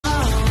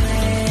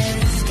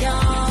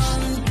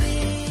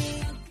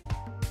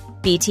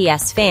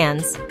BTS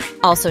fans,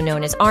 also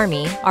known as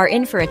ARMY, are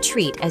in for a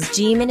treat as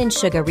Jimin and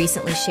Suga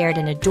recently shared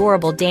an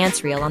adorable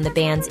dance reel on the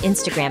band's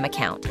Instagram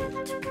account.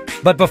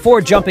 But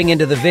before jumping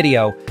into the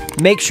video,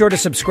 make sure to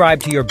subscribe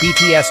to your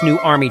BTS new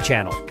ARMY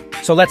channel.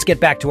 So let's get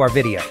back to our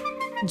video.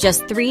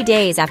 Just 3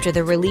 days after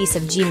the release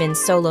of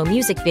Jimin's solo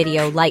music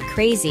video Like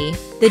Crazy,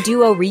 the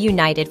duo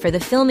reunited for the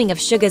filming of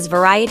Suga's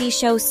variety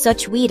show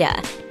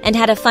Suchwita and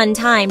had a fun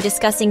time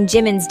discussing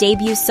Jimin's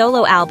debut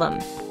solo album.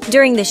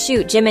 During the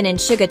shoot, Jimin and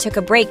Suga took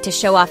a break to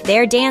show off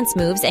their dance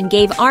moves and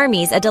gave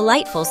ARMYs a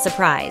delightful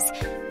surprise.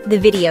 The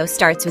video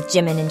starts with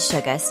Jimin and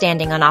Suga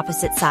standing on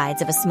opposite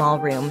sides of a small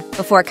room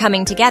before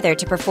coming together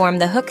to perform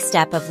the hook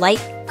step of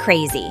Like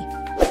Crazy.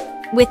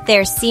 With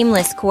their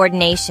seamless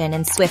coordination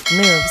and swift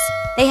moves,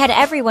 they had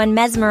everyone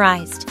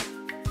mesmerized.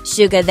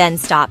 Suga then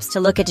stops to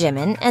look at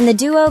Jimin, and the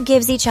duo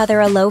gives each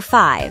other a low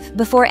five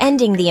before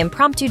ending the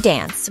impromptu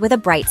dance with a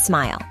bright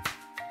smile.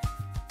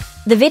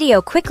 The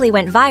video quickly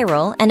went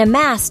viral and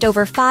amassed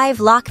over 5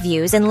 lakh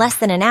views in less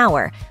than an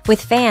hour, with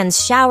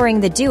fans showering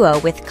the duo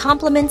with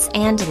compliments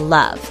and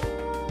love.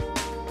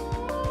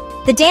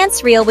 The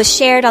dance reel was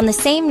shared on the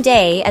same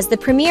day as the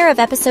premiere of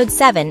episode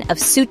 7 of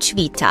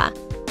Suchwita,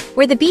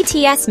 where the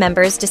BTS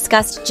members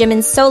discussed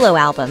Jimin's solo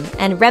album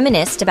and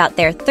reminisced about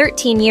their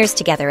 13 years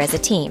together as a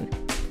team.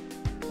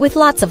 With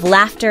lots of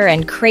laughter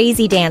and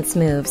crazy dance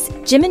moves,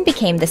 Jimin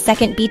became the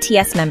second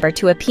BTS member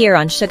to appear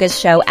on Suga's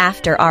show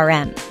after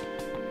RM.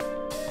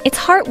 It's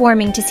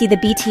heartwarming to see the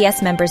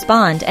BTS members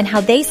bond and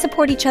how they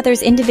support each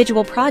other's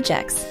individual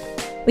projects.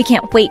 We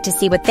can't wait to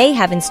see what they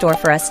have in store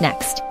for us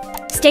next.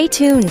 Stay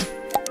tuned!